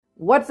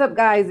What's up,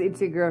 guys? It's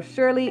your girl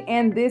Shirley,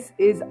 and this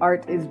is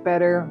Art is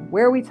Better,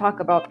 where we talk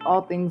about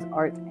all things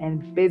art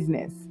and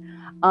business.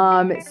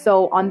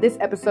 So, on this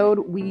episode,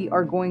 we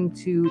are going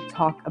to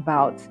talk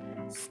about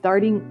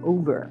starting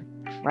over,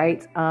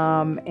 right?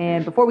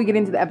 And before we get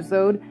into the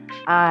episode,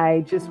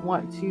 I just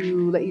want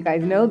to let you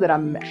guys know that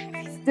I'm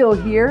still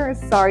here.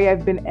 Sorry,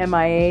 I've been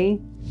MIA.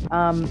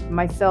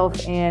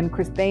 Myself and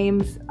Chris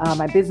Thames,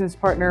 my business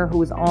partner, who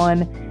was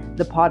on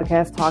the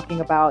podcast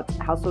talking about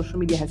how social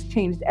media has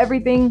changed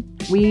everything.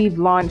 We've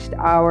launched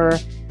our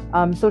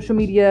social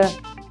media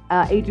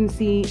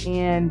agency,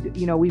 and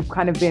we've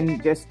kind of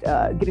been just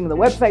getting the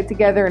website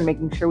together and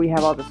making sure we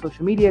have all the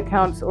social media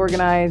accounts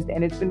organized,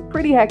 and it's been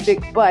pretty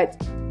hectic, but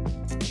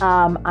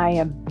I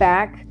am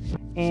back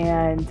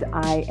and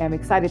I am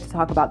excited to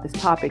talk about this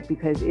topic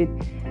because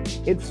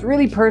it's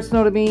really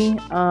personal to me,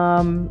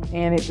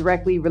 and it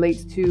directly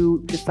relates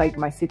to just like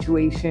my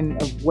situation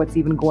of what's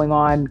even going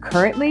on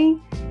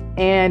currently.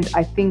 And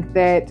I think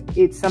that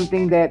it's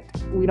something that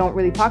we don't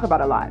really talk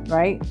about a lot,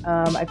 right?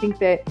 I think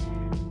that,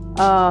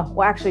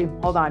 actually,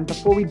 hold on.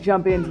 Before we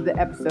jump into the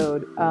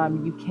episode,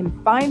 you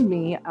can find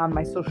me on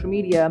my social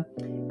media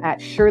at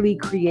Shirley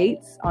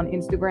Creates on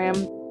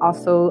Instagram.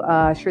 Also,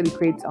 Shirley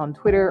Creates on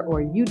Twitter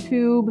or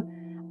YouTube.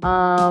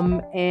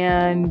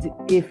 And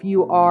if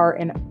you are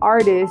an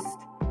artist,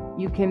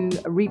 you can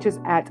reach us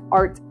at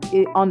art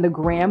on the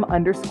gram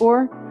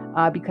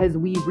 _ because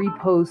we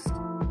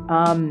repost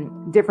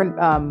different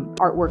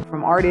artwork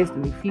from artists,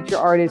 and we feature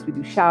artists, we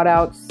do shout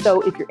outs.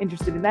 So if you're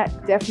interested in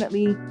that,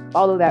 definitely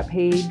follow that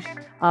page,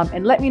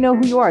 and let me know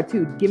who you are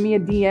too. Give me a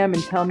DM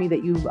and tell me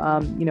that you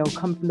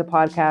come from the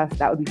podcast.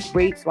 That would be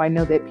great, so I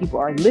know that people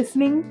are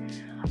listening.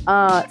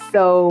 Now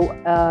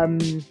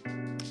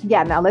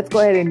let's go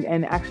ahead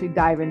and actually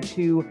dive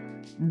into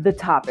the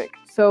topic.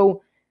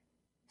 So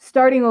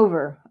starting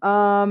over,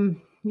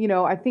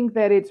 I think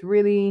that it's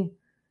really,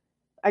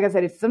 like I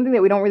said, it's something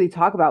that we don't really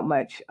talk about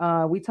much.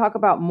 We talk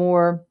about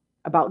more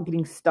about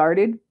getting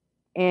started,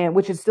 and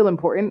which is still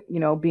important.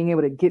 Being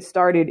able to get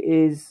started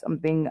is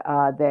something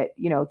that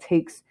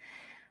takes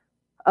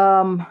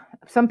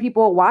some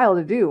people a while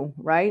to do,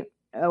 right?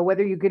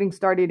 Whether you're getting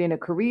started in a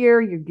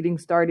career, you're getting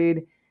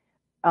started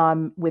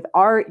with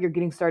art, you're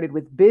getting started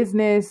with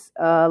business.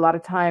 A lot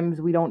of times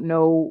we don't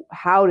know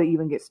how to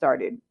even get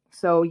started.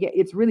 So yeah,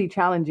 it's really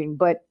challenging.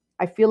 But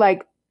I feel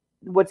like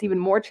what's even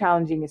more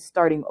challenging is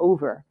starting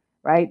over,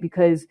 right?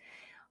 Because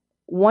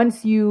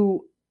once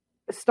you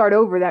start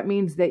over, that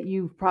means that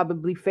you've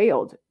probably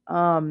failed.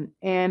 And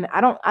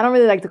I don't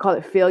really like to call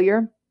it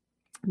failure,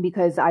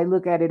 because I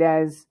look at it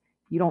as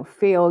you don't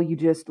fail, you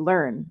just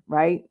learn,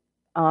 right?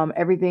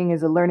 Everything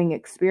is a learning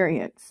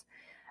experience.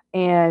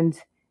 And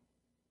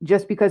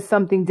just because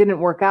something didn't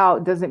work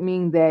out doesn't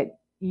mean that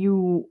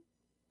you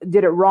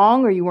did it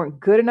wrong or you weren't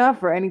good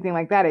enough or anything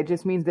like that. It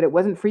just means that it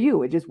wasn't for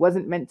you. It just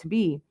wasn't meant to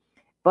be.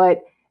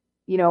 But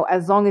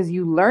as long as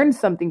you learn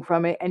something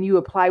from it and you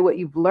apply what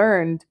you've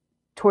learned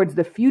towards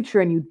the future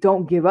and you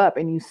don't give up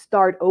and you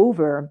start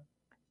over,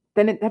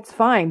 then that's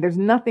fine. There's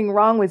nothing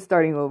wrong with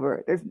starting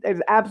over.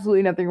 There's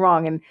absolutely nothing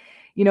wrong. And,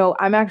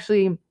 I'm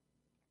actually,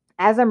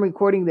 as I'm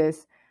recording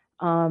this,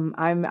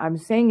 I'm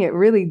saying it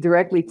really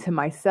directly to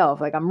myself.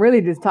 Like, I'm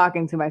really just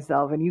talking to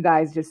myself, and you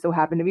guys just so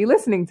happen to be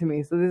listening to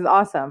me. So this is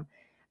awesome.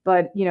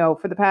 But,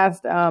 for the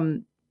past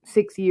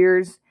 6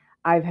 years,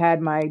 I've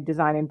had my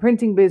design and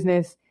printing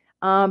business.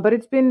 But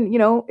it's been,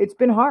 it's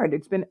been hard.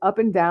 It's been up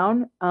and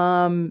down.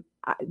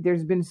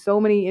 There's been so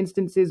many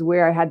instances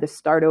where I had to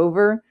start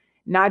over,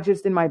 not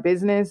just in my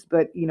business,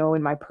 but,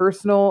 in my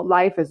personal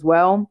life as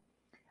well.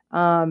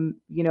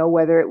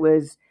 Whether it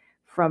was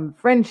from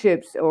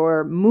friendships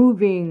or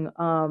moving,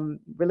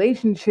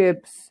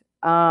 relationships,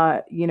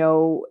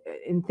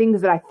 in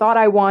things that I thought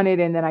I wanted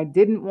and then I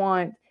didn't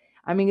want.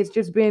 I mean, it's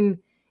just been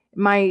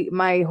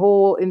my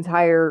whole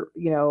entire,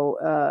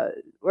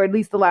 or at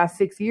least the last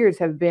 6 years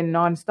have been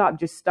nonstop,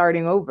 just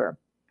starting over,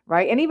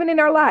 right? And even in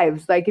our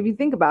lives, like if you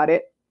think about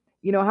it,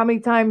 how many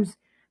times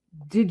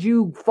did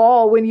you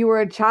fall when you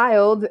were a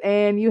child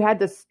and you had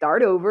to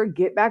start over,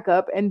 get back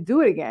up and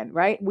do it again,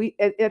 right?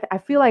 I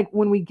feel like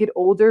when we get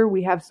older,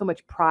 we have so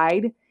much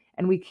pride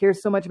and we care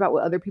so much about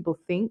what other people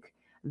think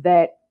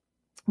that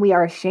we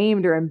are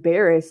ashamed or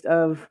embarrassed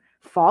of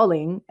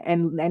falling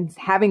and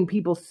having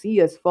people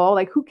see us fall.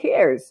 Like, who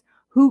cares?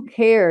 Who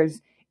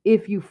cares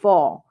if you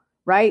fall,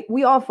 right?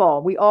 We all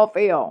fall. We all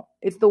fail.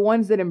 It's the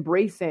ones that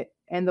embrace it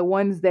and the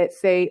ones that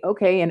say,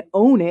 okay, and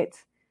own it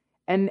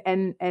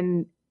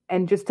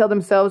and just tell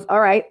themselves,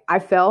 all right, I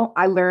fell,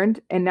 I learned,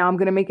 and now I'm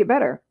going to make it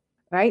better,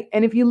 right?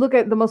 And if you look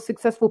at the most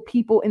successful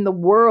people in the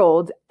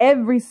world,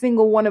 every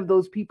single one of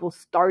those people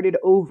started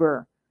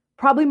over,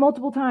 probably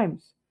multiple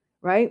times,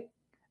 right?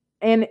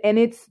 And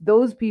it's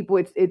those people,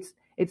 it's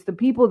the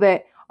people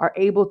that are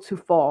able to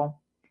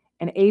fall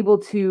and able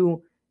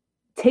to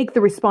take the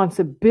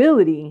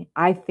responsibility,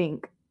 I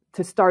think,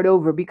 to start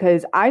over,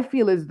 because I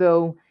feel as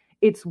though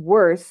it's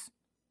worse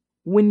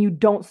when you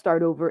don't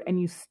start over and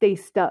you stay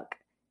stuck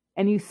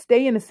and you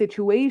stay in a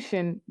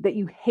situation that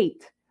you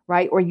hate,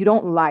 right? Or you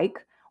don't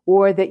like,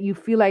 or that you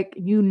feel like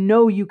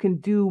you can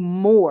do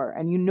more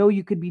and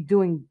you could be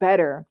doing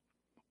better.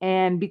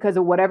 And because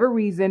of whatever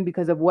reason,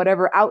 because of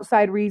whatever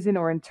outside reason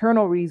or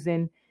internal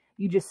reason,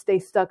 you just stay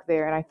stuck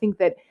there. And I think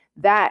that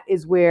that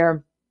is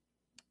where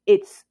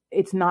it's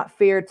not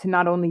fair to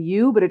not only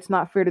you, but it's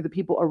not fair to the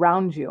people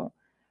around you,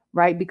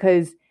 right?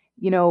 Because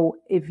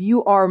if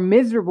you are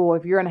miserable,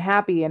 if you're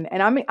unhappy, and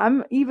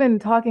I'm even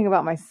talking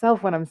about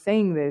myself when I'm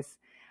saying this,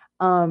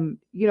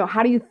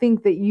 how do you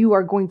think that you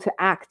are going to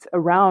act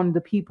around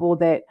the people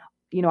that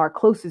are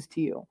closest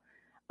to you?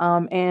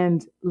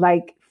 And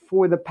like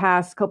for the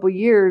past couple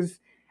years,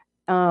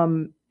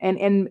 and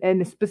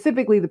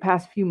specifically the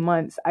past few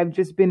months, I've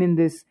just been in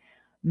this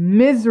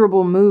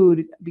miserable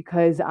mood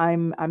because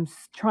I'm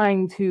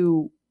trying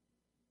to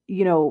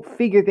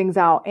figure things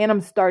out, and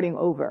I'm starting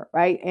over,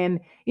 right? And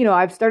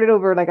I've started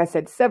over, like I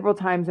said, several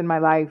times in my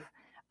life,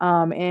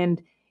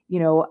 and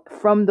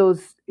from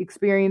those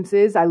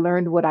experiences, I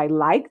learned what I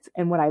liked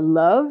and what I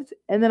loved,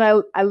 and then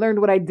I learned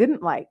what I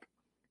didn't like,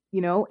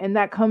 and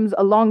that comes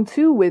along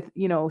too with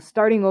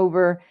starting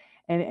over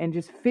and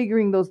just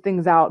figuring those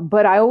things out.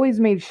 But I always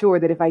made sure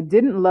that if I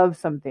didn't love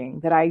something,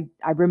 that I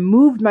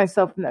removed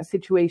myself from that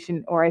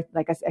situation, or I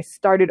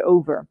started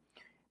over,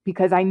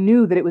 because I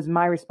knew that it was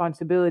my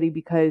responsibility.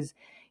 Because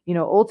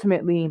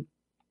ultimately,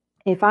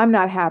 if I'm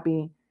not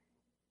happy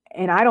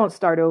and I don't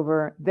start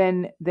over,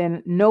 then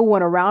no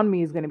one around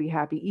me is going to be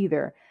happy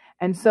either.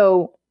 And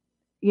so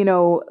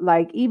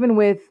like even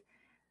with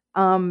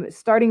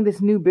starting this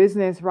new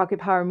business, Rocket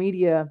Power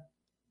Media,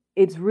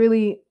 it's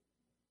really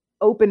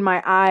opened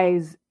my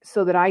eyes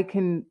so that I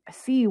can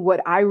see what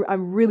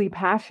I'm really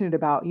passionate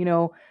about.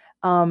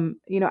 As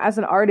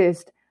an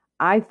artist,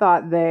 I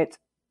thought that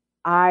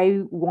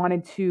I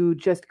wanted to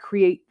just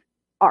create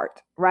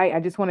art, right? I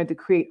just wanted to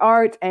create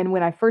art. And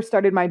when I first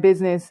started my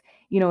business,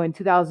 in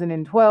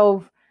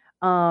 2012,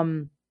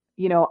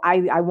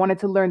 I wanted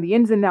to learn the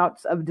ins and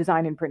outs of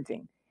design and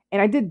printing.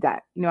 And I did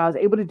that. I was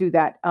able to do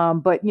that.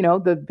 But,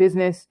 the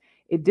business,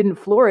 it didn't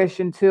flourish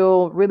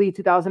until really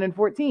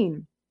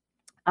 2014.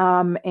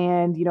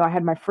 And I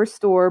had my first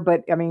store,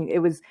 but I mean,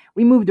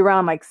 we moved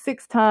around like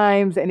 6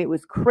 times, and it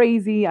was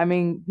crazy. I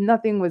mean,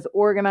 nothing was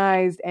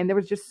organized, and there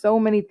was just so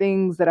many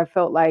things that I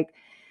felt like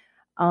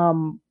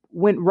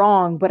went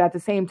wrong. But at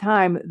the same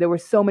time, there were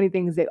so many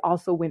things that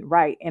also went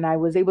right. And I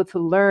was able to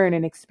learn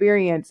and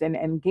experience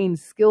and gain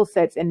skill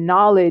sets and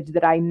knowledge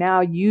that I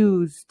now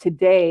use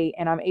today,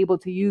 and I'm able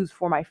to use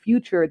for my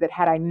future, that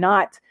had I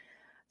not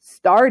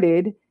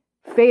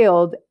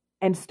failed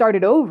and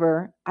started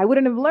over, I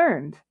wouldn't have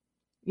learned.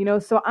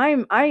 So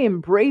I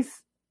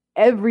embrace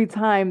every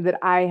time that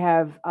I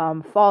have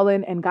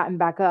fallen and gotten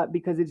back up,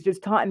 because it's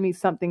just taught me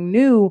something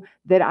new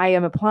that I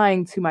am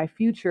applying to my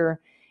future.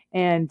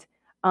 And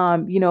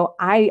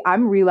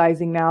I'm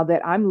realizing now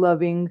that I'm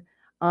loving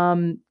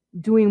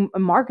doing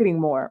marketing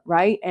more,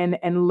 right?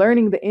 And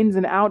learning the ins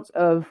and outs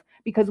of,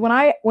 because when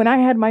I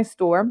had my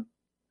store,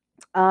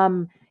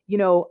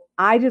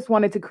 I just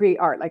wanted to create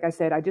art. Like I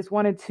said, I just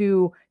wanted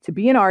to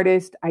be an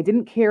artist. I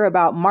didn't care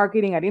about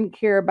marketing. I didn't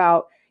care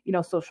about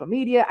social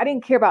media. I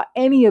didn't care about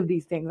any of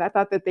these things. I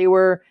thought that they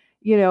were,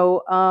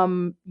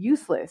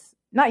 useless.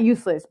 Not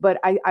useless, but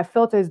I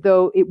felt as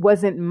though it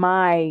wasn't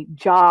my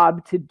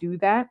job to do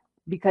that,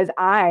 because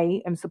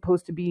I am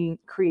supposed to be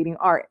creating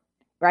art,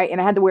 right? And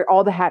I had to wear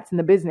all the hats in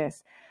the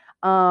business.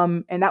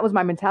 And that was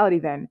my mentality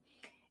then.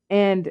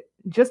 And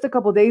just a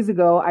couple days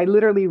ago, I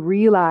literally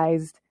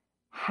realized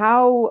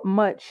how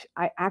much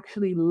I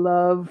actually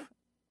love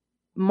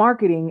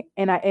marketing.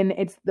 And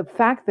it's the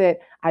fact that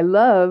I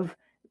love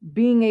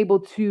being able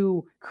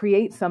to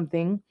create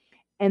something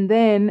and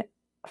then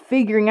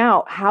figuring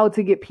out how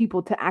to get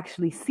people to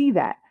actually see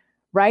that,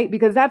 right?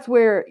 Because that's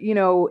where,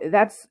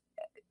 that's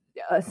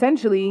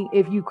essentially,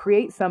 if you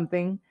create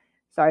something,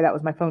 sorry, that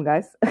was my phone,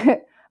 guys.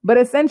 But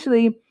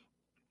essentially,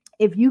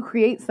 if you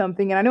create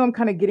something, and I know I'm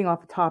kind of getting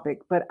off the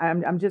topic, but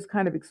I'm just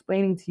kind of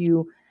explaining to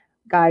you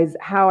guys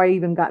how I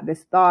even got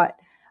this thought.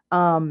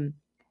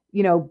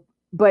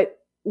 But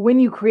when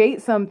you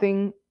create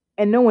something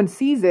and no one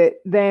sees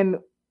it, then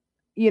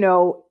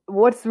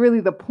what's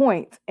really the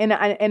point? And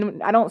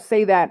I don't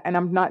say that, and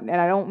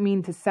I don't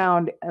mean to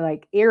sound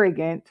like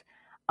arrogant,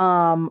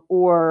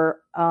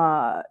 or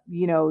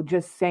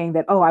just saying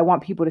that, oh, I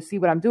want people to see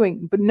what I'm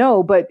doing. But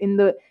no, but in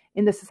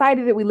the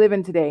society that we live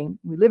in today,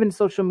 we live in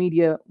social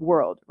media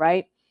world,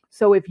 right?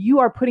 So if you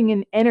are putting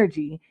in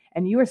energy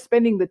and you are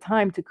spending the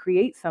time to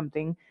create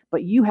something,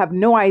 but you have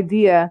no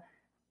idea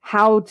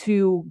how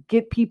to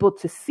get people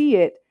to see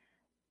it,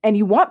 and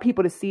you want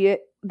people to see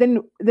it,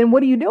 then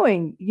what are you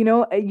doing?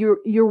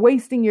 You're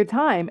wasting your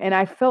time. And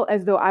I felt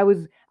as though I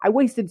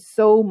wasted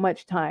so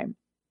much time.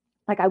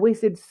 Like I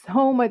wasted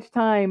so much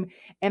time,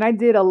 and I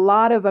did a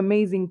lot of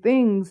amazing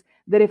things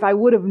that if I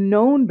would have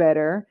known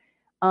better,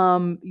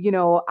 I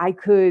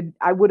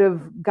would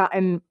have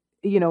gotten,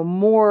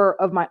 more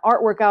of my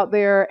artwork out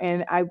there,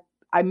 and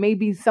I may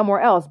be somewhere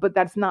else, but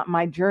that's not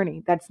my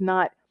journey. That's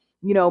not,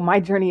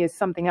 my journey is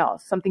something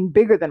else, something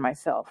bigger than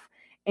myself.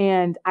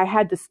 And I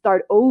had to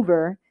start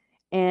over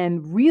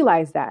and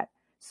realize that.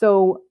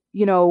 So,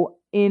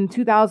 in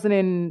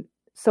 2000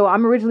 so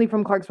I'm originally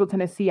from Clarksville,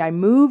 Tennessee. I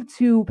moved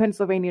to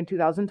Pennsylvania in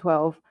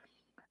 2012.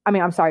 I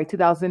mean, I'm sorry,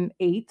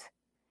 2008.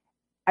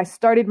 I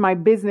started my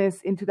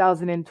business in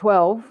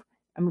 2012.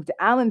 I moved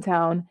to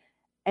Allentown,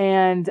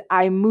 and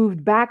I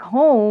moved back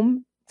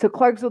home to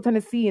Clarksville,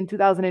 Tennessee in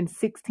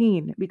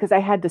 2016 because I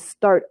had to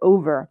start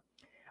over,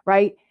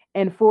 right?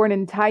 And for an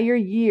entire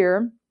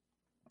year,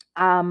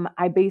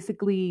 I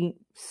basically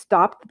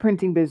stopped the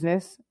printing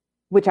business,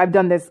 which I've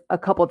done this a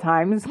couple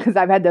times because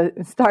I've had to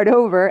start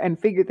over and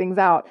figure things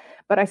out.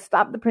 But I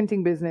stopped the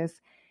printing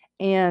business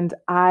and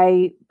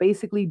I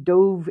basically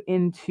dove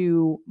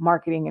into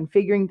marketing and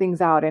figuring things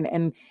out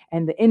and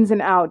the ins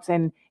and outs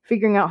and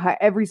figuring out how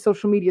every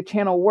social media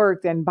channel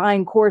worked and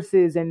buying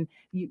courses and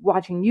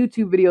watching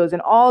YouTube videos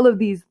and all of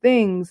these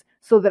things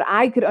so that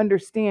I could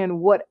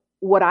understand what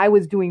I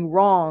was doing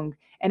wrong.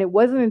 And it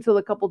wasn't until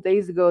a couple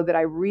days ago that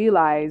I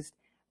realized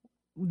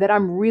that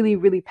I'm really,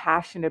 really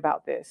passionate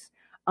about this.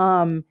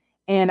 And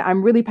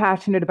I'm really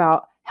passionate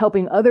about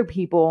helping other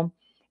people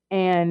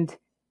and,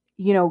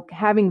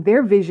 having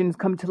their visions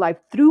come to life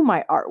through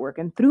my artwork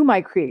and through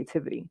my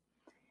creativity.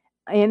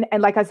 And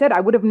like I said, I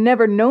would have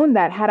never known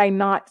that had I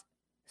not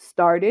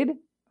started,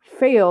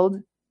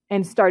 failed,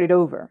 and started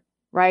over,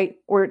 right?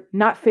 Or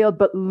not failed,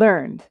 but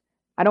learned.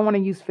 I don't want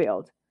to use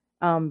failed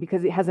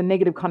because it has a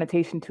negative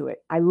connotation to it.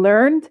 I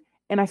learned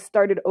and I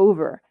started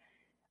over.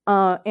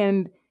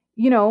 And,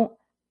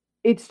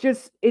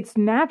 it's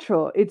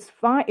natural. It's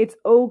fine. It's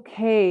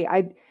okay.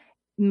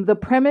 The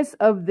premise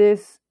of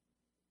this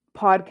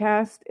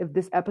podcast, of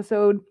this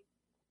episode,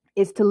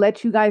 is to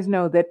let you guys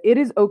know that it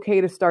is okay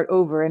to start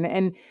over.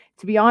 And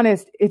to be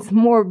honest, it's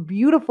more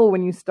beautiful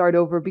when you start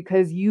over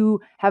because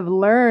you have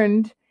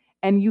learned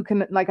and you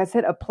can, like I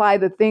said, apply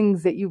the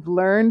things that you've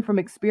learned from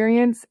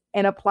experience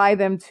and apply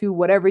them to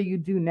whatever you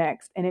do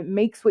next. And it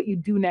makes what you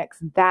do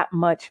next that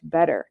much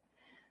better.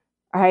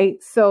 All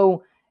right.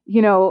 So,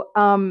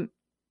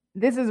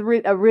 this is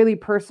a really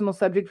personal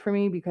subject for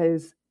me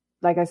because,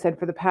 like I said,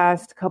 for the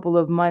past couple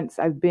of months,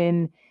 I've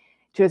been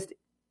just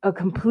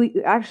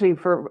actually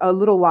for a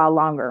while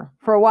longer,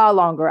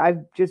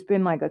 I've just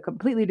been like a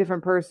completely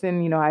different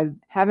person. I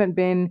haven't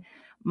been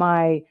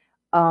my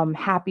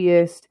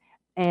happiest,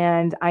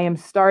 and I am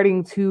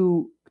starting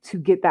to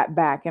get that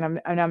back,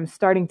 and I'm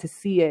starting to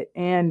see it.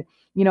 And,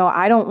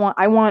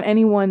 I want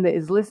anyone that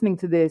is listening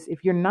to this,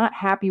 if you're not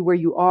happy where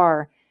you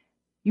are,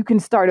 you can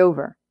start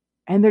over.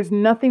 And there's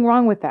nothing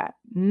wrong with that.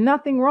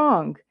 Nothing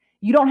wrong.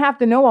 You don't have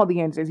to know all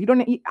the answers.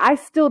 I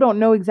still don't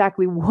know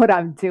exactly what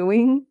I'm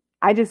doing.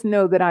 I just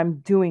know that I'm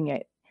doing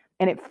it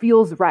and it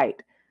feels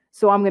right.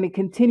 So I'm going to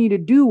continue to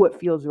do what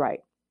feels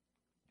right.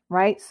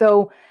 Right.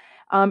 So,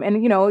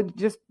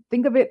 just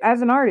think of it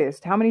as an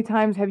artist. How many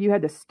times have you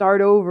had to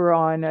start over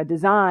on a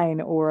design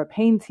or a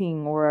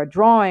painting or a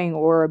drawing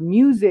or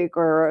music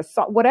or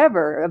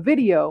whatever, a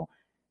video?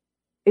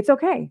 It's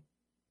okay.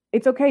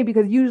 It's okay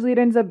because usually it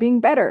ends up being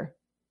better.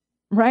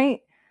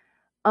 Right.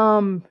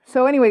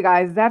 So anyway,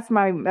 guys, that's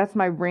my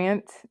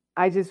rant.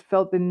 I just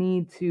felt the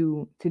need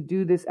to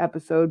do this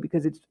episode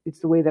because it's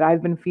the way that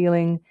I've been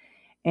feeling.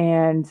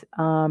 And,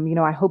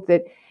 I hope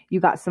that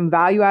you got some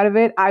value out of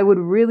it. I would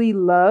really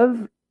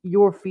love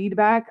your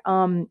feedback.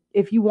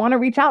 If you want to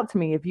reach out to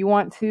me, if you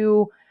want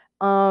to,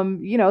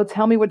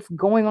 tell me what's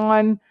going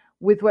on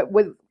with what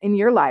in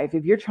your life,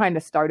 if you're trying to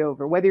start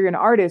over, whether you're an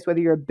artist, whether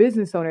you're a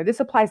business owner,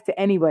 this applies to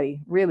anybody,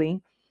 really.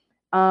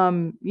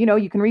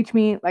 You can reach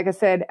me, like I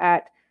said,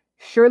 at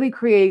Shirley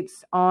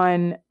Creates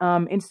on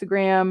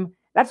Instagram.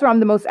 That's where I'm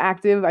the most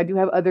active. I do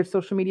have other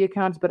social media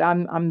accounts, but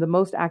I'm the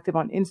most active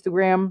on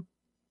Instagram.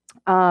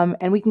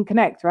 And we can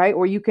connect, right?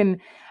 Or you can,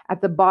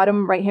 at the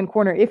bottom right-hand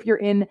corner, if you're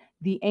in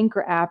the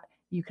Anchor app,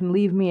 you can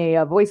leave me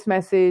a voice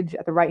message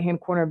at the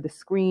right-hand corner of the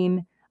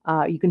screen.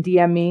 You can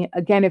DM me.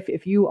 Again,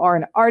 if you are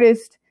an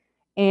artist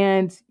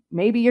and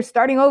maybe you're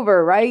starting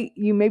over, right?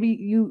 Maybe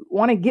you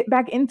want to get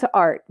back into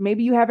art.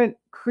 Maybe you haven't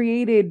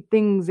created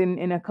things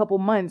in a couple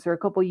months or a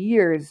couple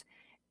years,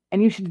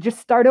 and you should just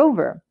start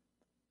over,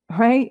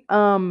 right?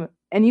 And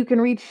you can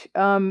reach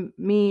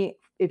me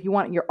if you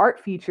want your art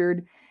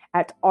featured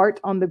at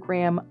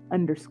artonthegram_.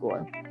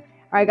 All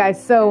right,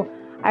 guys. So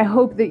I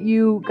hope that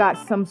you got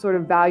some sort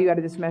of value out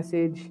of this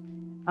message,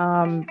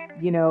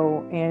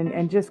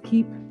 and just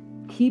keep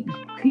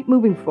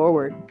moving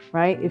forward,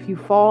 right? If you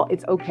fall,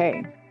 it's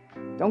okay.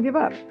 Don't give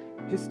up.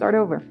 Just start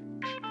over.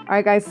 All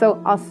right, guys.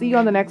 So I'll see you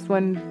on the next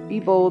one. Be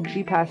bold,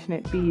 be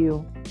passionate, be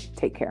you.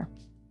 Take care.